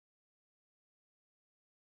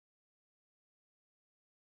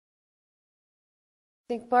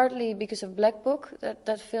think partly because of Black Book,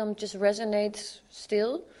 that film just resonates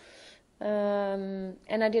still. And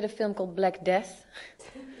I did a film called Black Death,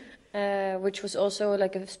 which was also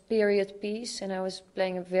like a period piece, and I was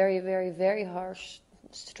playing a very, very, very harsh,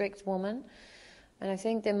 strict woman. And I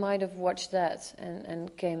think they might have watched that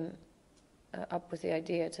and came up with the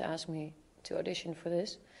idea to ask me to audition for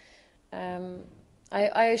this.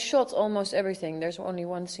 I shot almost everything. There's only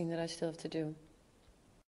one scene that I still have to do.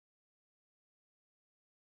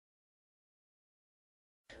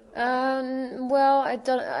 Well,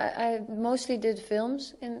 I mostly did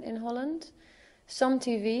films in Holland, some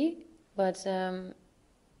TV, but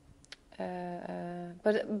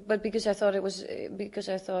because I thought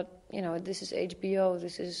this is HBO,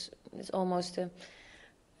 it's almost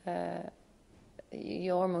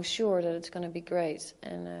you're almost sure that it's going to be great,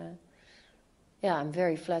 and yeah, I'm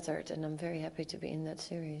very flattered and I'm very happy to be in that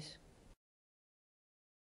series.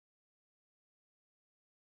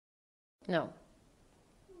 No.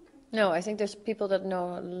 No, I think there's people that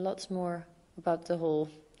know lots more about the whole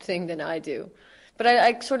thing than I do. But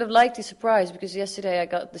I sort of like the surprise, because yesterday I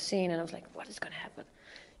got the scene and I was like, what is going to happen?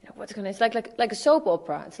 It's like a soap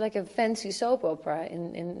opera. It's like a fancy soap opera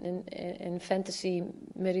in fantasy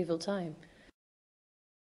medieval time.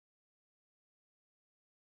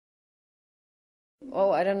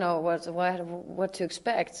 Oh, I don't know what to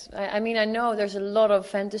expect. I mean, I know there's a lot of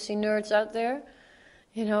fantasy nerds out there,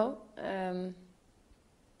 you know.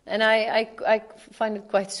 And I find it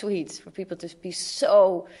quite sweet for people to be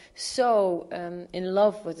so in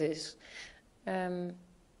love with this.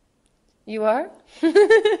 You are?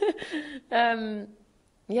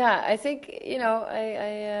 Yeah, I think, you know,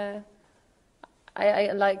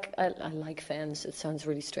 I like fans. It sounds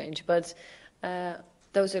really strange, but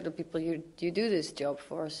those are the people you do this job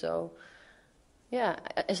for. So yeah,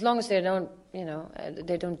 as long as they don't, you know,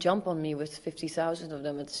 they don't jump on me with 50,000 of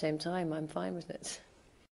them at the same time, I'm fine with it.